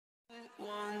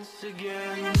Once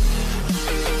again.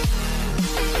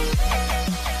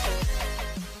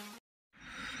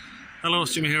 Hello,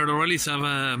 it's Jimmy here at O'Reilly's. I have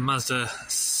a Mazda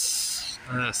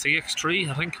CX-3,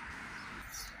 I think,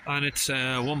 and it's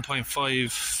a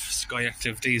 1.5 Sky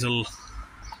Active diesel.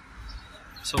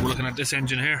 So we're looking at this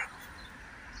engine here.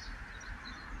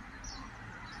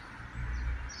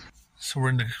 So we're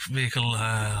in the vehicle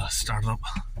started up.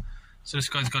 So this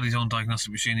guy's got his own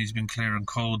diagnostic machine. He's been clearing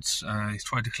codes. He's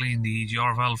tried to clean the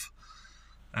EGR valve,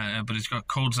 but he's got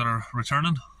codes that are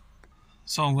returning.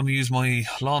 So I'm going to use my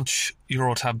launch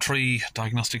Euro Tab 3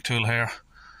 diagnostic tool here,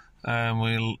 and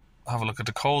we'll have a look at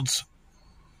the codes.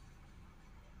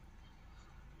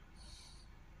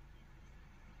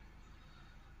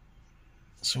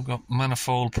 So we've got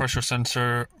manifold pressure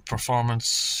sensor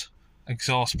performance,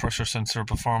 exhaust pressure sensor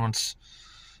performance,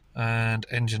 and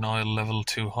engine oil level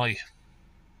too high.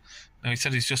 Now he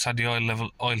said he's just had the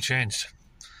oil changed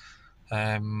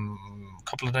a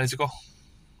couple of days ago.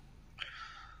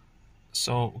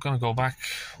 So we're going to go back,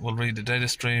 we'll read the data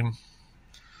stream.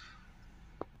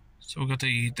 So we've got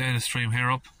the data stream here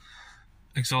up.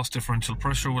 Exhaust differential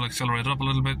pressure, we'll accelerate up a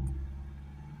little bit.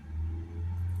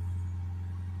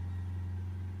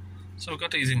 So we've got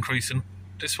these increasing.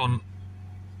 This one,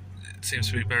 it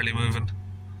seems to be barely moving.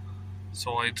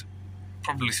 So I'd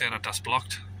probably say that that's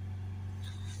blocked.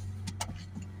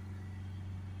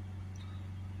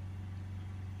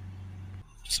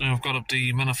 So now I've got up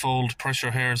the manifold pressure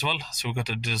here as well. So we've got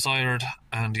the desired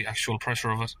and the actual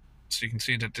pressure of it. So you can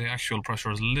see that the actual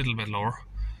pressure is a little bit lower.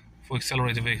 If we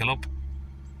accelerate the vehicle up,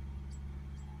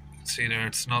 you can see there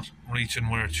it's not reaching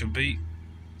where it should be.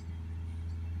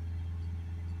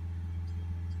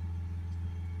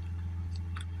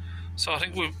 So I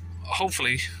think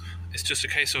hopefully it's just a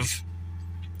case of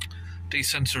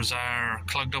these sensors are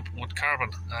clogged up with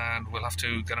carbon and we'll have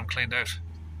to get them cleaned out.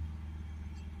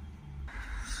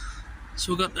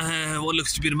 So we've got what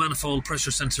looks to be the manifold pressure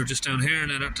sensor just down here.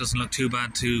 Now that doesn't look too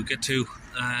bad to get to.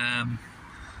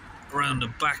 Around the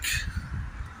back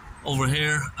over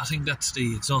here, I think that's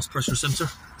the exhaust pressure sensor,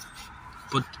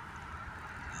 but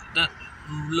that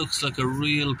looks like a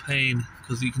real pain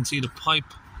because you can see the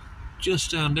pipe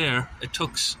just down there. It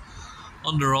tucks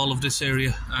under all of this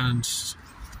area, and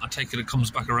I take it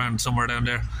comes back around somewhere down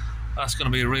there. That's going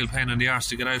to be a real pain in the arse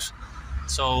to get out.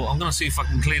 So I'm going to see if I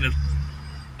can clean it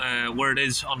where it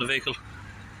is on the vehicle.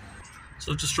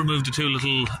 So I've just removed the two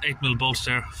little 8mm bolts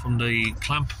there from the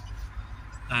clamp,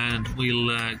 and we'll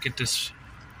get this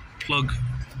plug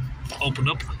opened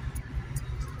up.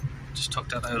 Just tuck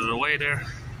that out of the way there.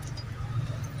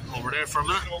 Over there for a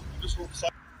minute.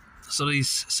 So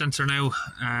these sensor now,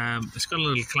 it's got a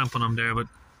little clamp on them there, but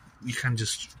you can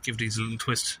just give these a little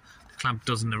twist. The clamp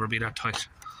doesn't ever be that tight.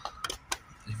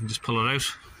 You can just pull it out.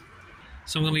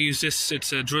 So I'm going to use this.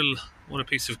 It's a drill with a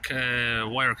piece of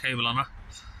wire cable on it.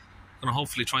 I'm going to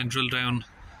hopefully try and drill down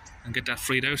and get that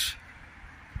freed out.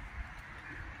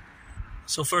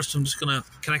 So first I'm just going to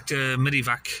connect the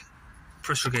midi-vac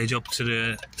pressure gauge up to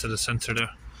the sensor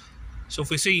there. So if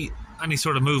we see any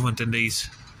sort of movement in these,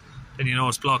 then you know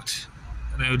it's blocked.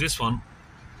 Now this one,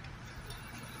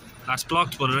 that's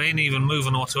blocked, but it ain't even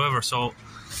moving whatsoever. So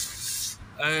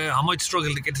I might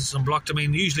struggle to get this unblocked. I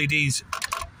mean, usually these,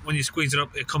 when you squeeze it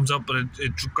up, it comes up, but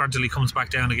it gradually comes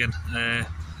back down again.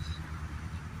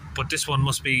 But this one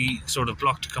must be sort of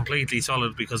blocked completely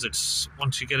solid, because it's,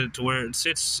 once you get it to where it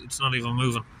sits, it's not even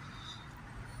moving.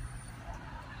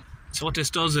 So what this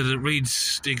does is it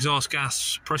reads the exhaust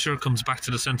gas pressure, comes back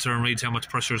to the sensor and reads how much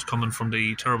pressure is coming from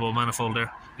the turbo manifold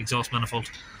there, exhaust manifold.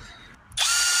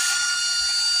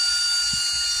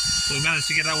 So we managed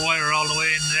to get that wire all the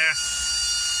way in there.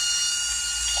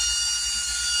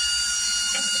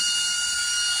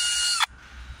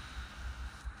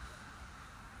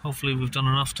 Hopefully we've done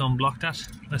enough to unblock that.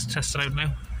 Let's test it out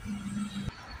now.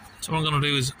 So what I'm going to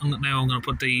do is, now I'm going to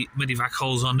put the midi-vac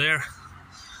holes on there.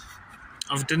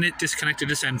 I've disconnected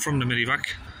this end from the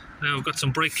midi-vac. Now I've got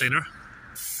some brake cleaner. I'm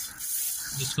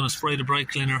just going to spray the brake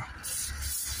cleaner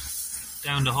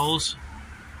down the holes.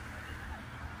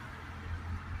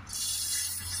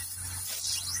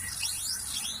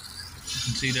 You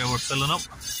can see there we're filling up.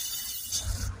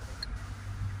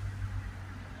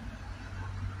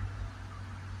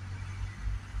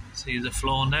 See the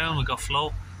flowing down, we've got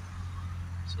flow.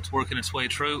 So it's working its way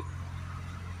through.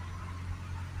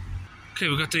 Okay,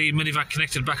 we've got the midi-vac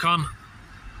connected back on.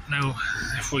 Now,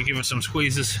 if we give it some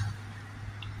squeezes.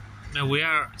 Now we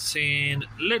are seeing a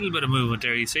little bit of movement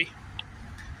there, you see.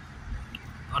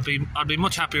 I'd be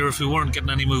much happier if we weren't getting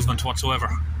any movement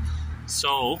whatsoever.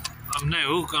 So I'm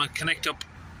now going to connect up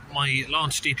my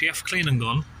launch DPF cleaning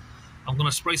gun I'm going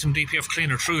to spray some DPF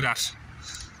cleaner through that.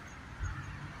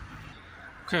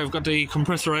 Okay, I've got the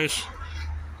compressor out,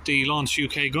 the Launch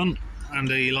UK gun and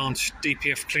the Launch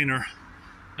DPF cleaner.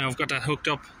 Now I've got that hooked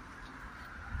up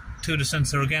to the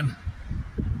sensor again.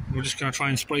 We're just going to try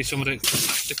and spray some of the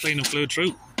cleaning fluid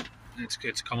through. It's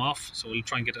good to come off, so we'll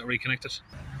try and get that reconnected.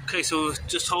 Okay, so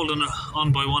just holding it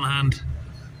on by one hand.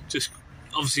 Just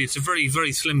obviously it's a very,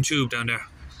 very slim tube down there.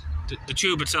 The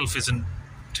tube itself isn't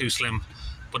too slim,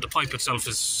 but the pipe itself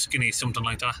is skinny, something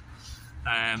like that.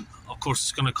 Of course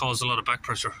it's going to cause a lot of back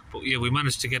pressure, but yeah, we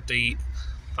managed to get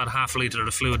about half a litre of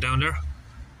the fluid down there.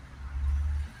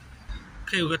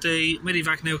 Okay, we've got the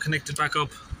Medivac now connected back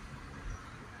up,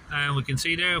 and we can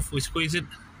see there if we squeeze it,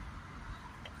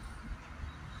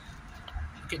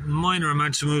 getting minor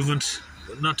amounts of movement,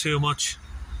 but not too much.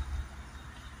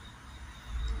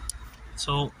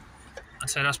 So I'd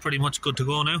say that's pretty much good to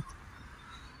go now.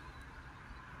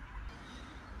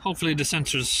 Hopefully the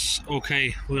sensor's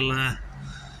okay. We'll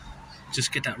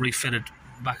just get that refitted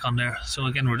back on there. So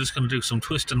again, we're just going to do some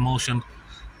twist and motion,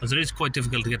 because it is quite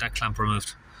difficult to get that clamp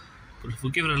removed. But if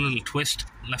we give it a little twist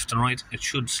left and right, it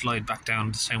should slide back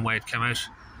down the same way it came out.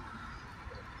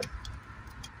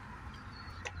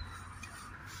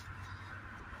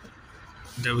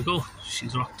 There we go.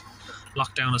 She's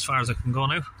locked down as far as I can go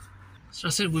now. So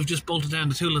that's it. We've just bolted down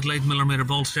the two little 8mm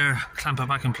bolts there, clamp it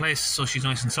back in place so she's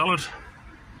nice and solid.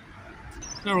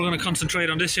 Now we're going to concentrate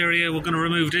on this area. We're going to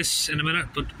remove this in a minute,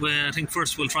 but I think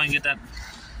first we'll try and get that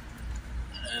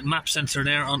map sensor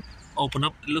there open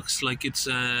up. It looks like it's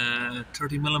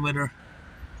 30mm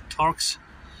Torx,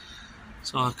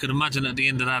 so I could imagine at the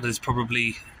end of that is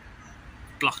probably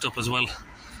blocked up as well.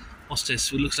 What's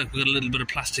this? It looks like we've got a little bit of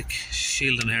plastic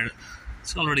shield in here.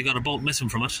 It's already got a bolt missing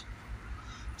from it,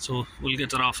 so we'll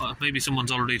get that off. Maybe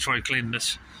someone's already tried cleaning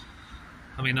this.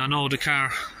 I mean, I know the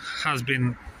car has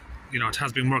been, it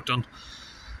has been worked on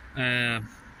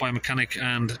by a mechanic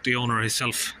and the owner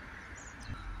himself.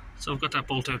 So I've got that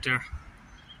bolt out there,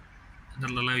 and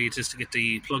that'll allow you just to get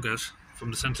the plug out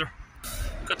from the sensor.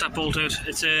 Got that bolt out.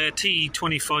 It's a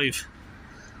T25,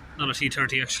 not a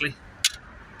T30 actually.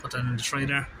 Put that in the tray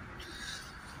there.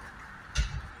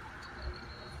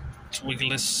 Let's wiggle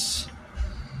this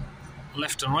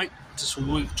left and right. Just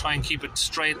try and keep it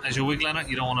straight as you're wiggling it.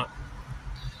 You don't want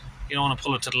to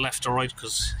pull it to the left or right,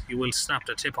 because you will snap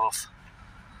the tip off.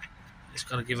 Just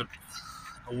got to give it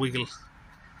a wiggle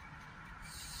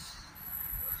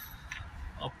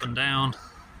up and down.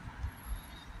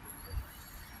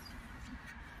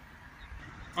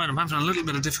 Right, I'm having a little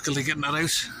bit of difficulty getting that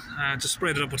out. Just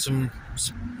sprayed it up with some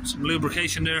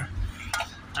lubrication there.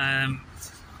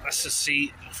 Let's just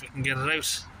see if we can get it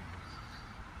out.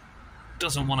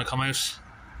 Doesn't want to come out.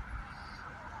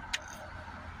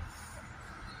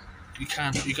 You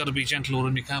got to be gentle with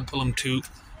them. You can't pull them too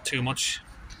much.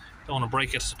 Don't want to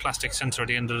break it. It's a plastic sensor at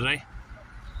the end of the day.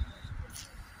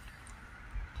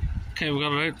 Okay, we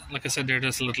got it out. Like I said,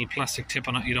 there's a little plastic tip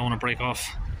on it. You don't want to break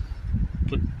off,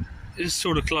 but it's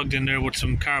sort of clogged in there with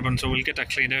some carbon, so we'll get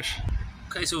that cleaned out.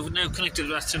 Okay, so we've now connected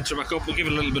that sensor back up. We'll give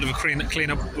it a little bit of a clean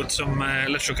up with some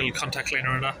electrical contact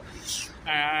cleaner and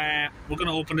that. We're going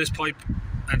to open this pipe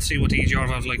and see what the EGR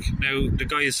valve like. Now, the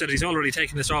guy has said he's already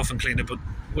taken this off and cleaned it, but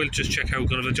we'll just check how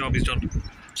good of a job he's done.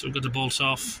 So we've got the bolts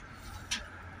off.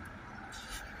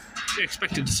 I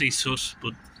expected to see soot,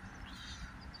 but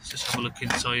let's just have a look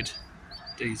inside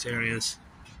these areas.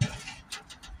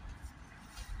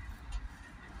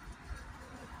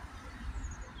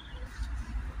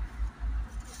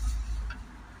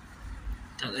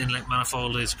 That inlet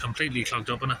manifold is completely clogged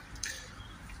up in it.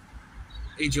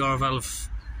 EGR valve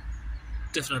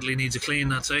definitely needs a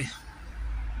clean, I'd say.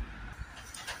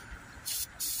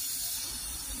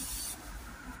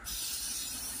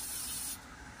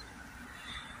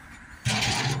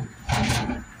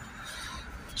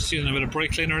 Just using a bit of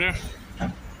brake cleaner there.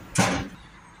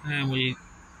 And we'll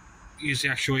use the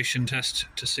actuation test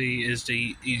to see is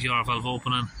the EGR valve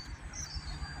opening.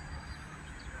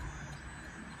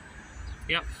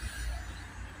 Yep.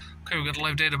 Okay, we've got the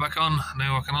live data back on.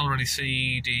 Now I can already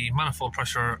see the manifold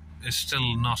pressure is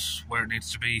still not where it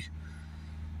needs to be.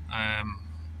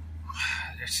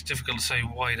 It's difficult to say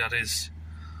why that is.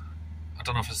 I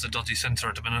don't know if it's the dodgy sensor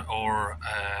at the minute or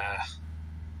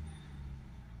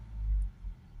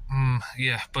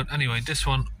yeah, but anyway, this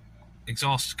one,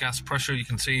 exhaust gas pressure, you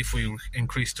can see if we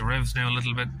increase the revs now a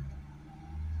little bit,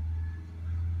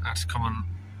 that's coming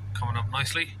up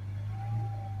nicely.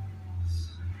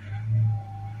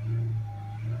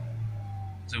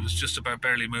 It was just about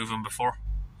barely moving before.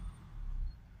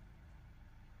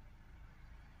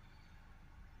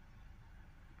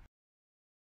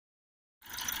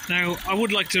 Now, I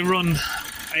would like to run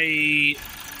a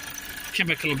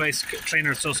chemical-based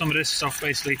cleaner, so some of this stuff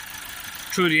basically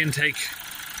through the intake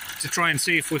to try and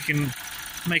see if we can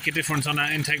make a difference on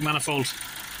that intake manifold.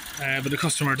 But the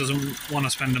customer doesn't want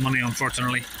to spend the money,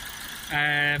 unfortunately.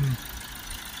 Yeah,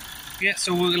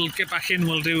 so we'll get back in,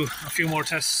 we'll do a few more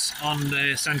tests on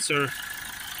the sensor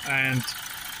and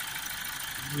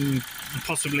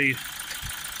possibly,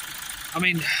 I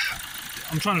mean,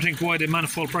 I'm trying to think why the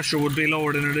manifold pressure would be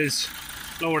lower than it is,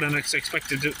 lower than it's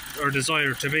expected to, or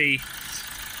desired to be.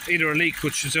 Either a leak,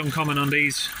 which is uncommon on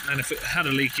these, and if it had a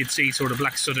leak you'd see sort of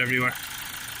black soot everywhere.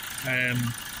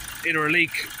 Either a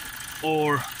leak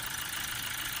or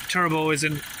turbo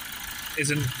isn't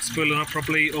spooling up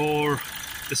properly, or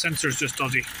the sensor's just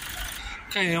dodgy.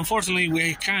 Okay, unfortunately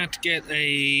we can't get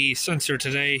a sensor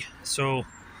today, so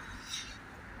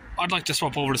I'd like to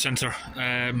swap over the sensor,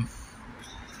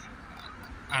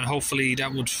 and hopefully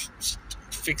that would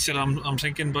fix it, I'm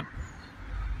thinking. But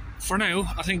for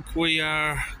now, I think we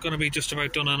are going to be just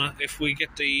about done on it. If we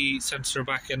get the sensor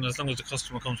back in, as long as the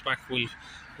customer comes back,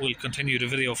 we'll continue the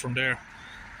video from there.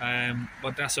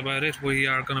 But that's about it. We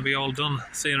are going to be all done.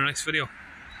 See you in the next video.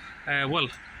 Well,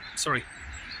 sorry.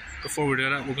 Before we do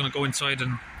that, we're going to go inside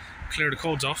and clear the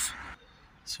codes off.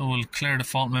 So we'll clear the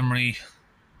fault memory,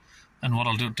 and what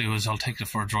I'll do is I'll take it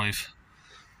for a drive.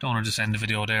 Don't want to just end the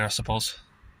video there, I suppose.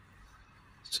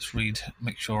 Just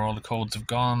make sure all the codes have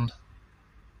gone.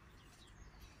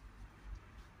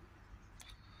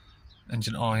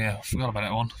 Engine, oh yeah, I forgot about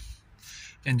that one.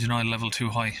 Engine oil level too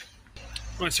high.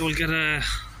 Right, so we'll get the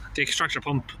extractor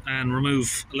pump and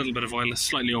remove a little bit of oil,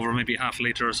 slightly over maybe half a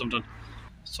litre or something.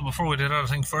 So before we do that, I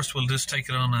think first we'll just take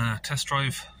it on a test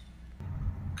drive.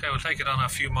 Okay, we'll take it on a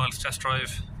few miles test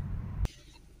drive.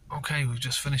 Okay, we've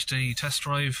just finished the test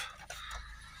drive.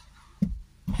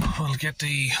 We'll get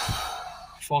the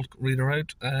fault reader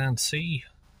out and see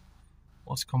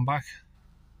what's come back.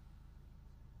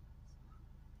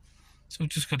 So we've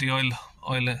just got the oil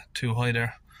too high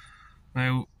there.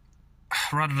 Now,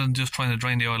 rather than just trying to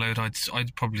drain the oil out,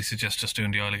 I'd probably suggest just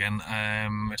doing the oil again.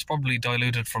 It's probably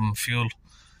diluted from fuel.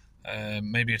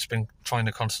 Maybe it's been trying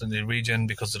to constantly regen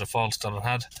because of the faults that it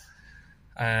had.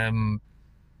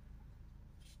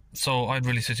 So I'd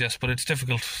really suggest, but it's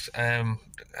difficult. The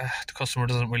customer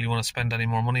doesn't really want to spend any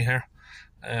more money here.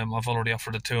 I've already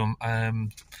offered it to him.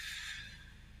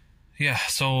 Yeah,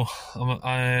 so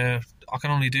I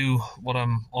can only do what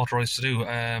I'm authorised to do.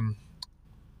 He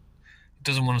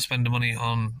doesn't want to spend the money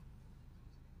on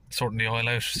sorting the oil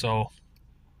out, so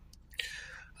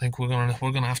I think we're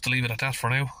gonna have to leave it at that for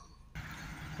now.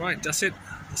 Right, that's it.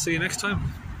 See you next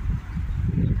time.